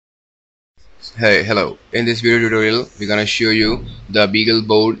Hey, hello. In this video tutorial, we're gonna show you the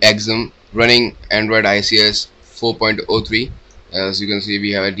Beagleboard-xm running Android ICS 4.03. As you can see,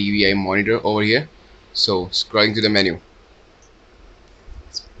 we have a DVI monitor over here. So, scrolling to the menu,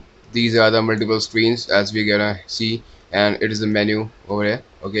 these are the multiple screens as we're gonna see, and it is the menu over here.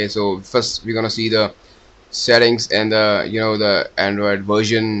 Okay, so first we're gonna see the settings and the the Android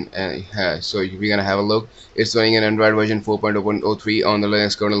version, and so we're gonna have a look. It's running an Android version 4.0.03 on the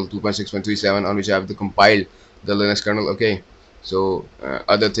Linux kernel 2.6.37, on which I have to compile the Linux kernel. Okay, so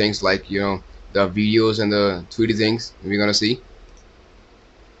other things like the videos and the 3D things we're gonna see.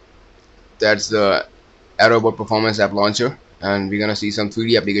 That's the Aerobot Performance App Launcher, and we're gonna see some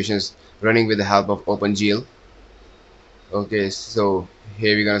 3D applications running with the help of OpenGL. Okay, so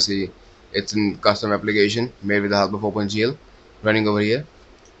here we're gonna see it's in custom application made with the help of OpenGL running over here,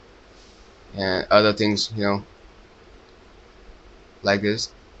 and other things like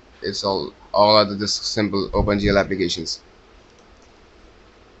this. It's all other just simple OpenGL applications,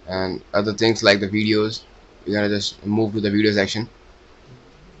 and other things like the videos. We're gonna just move to the video section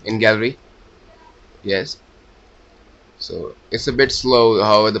in gallery. Yes, so it's a bit slow,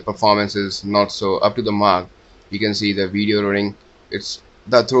 however the performance is not so up to the mark. You can see the video running. It's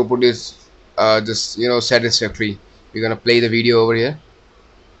the throughput is just satisfactory. We're gonna play the video over here.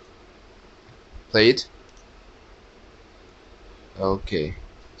 Play it. Okay,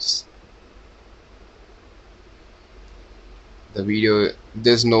 the video,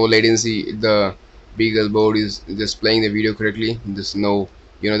 there's no latency. The Beagleboard is displaying the video correctly. There's no,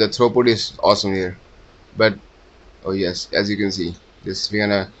 the throughput is awesome here. But oh yes, as you can see, this we're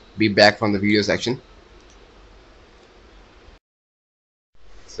gonna be back from the video section.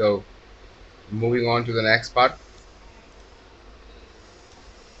 So moving on to the next part,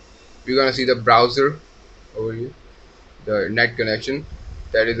 we're gonna see the browser over here, the net connection.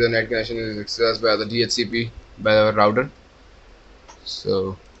 That is, the net connection is accessed by the DHCP by the router.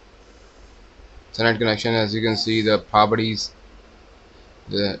 So the net connection, as you can see, the properties,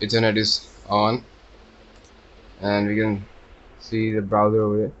 the Ethernet is on, and we can see the browser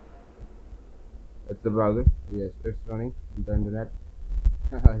over here. It's the browser. Yes, it's running the internet.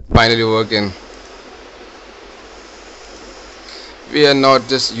 It's finally working. We are not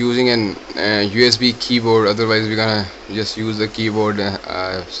just using an USB keyboard, otherwise we're gonna just use the keyboard.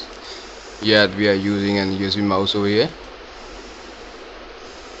 Yet we are using an USB mouse over here.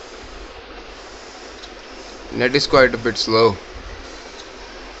 Net is quite a bit slow,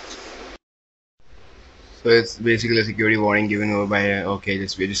 so it's basically a security warning given over by okay,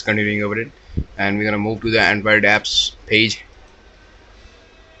 we're just continuing over it, and we're gonna move to the Android apps page.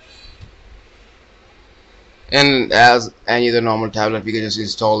 And as any other normal tablet, we can just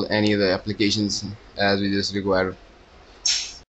install any of the applications as we just require.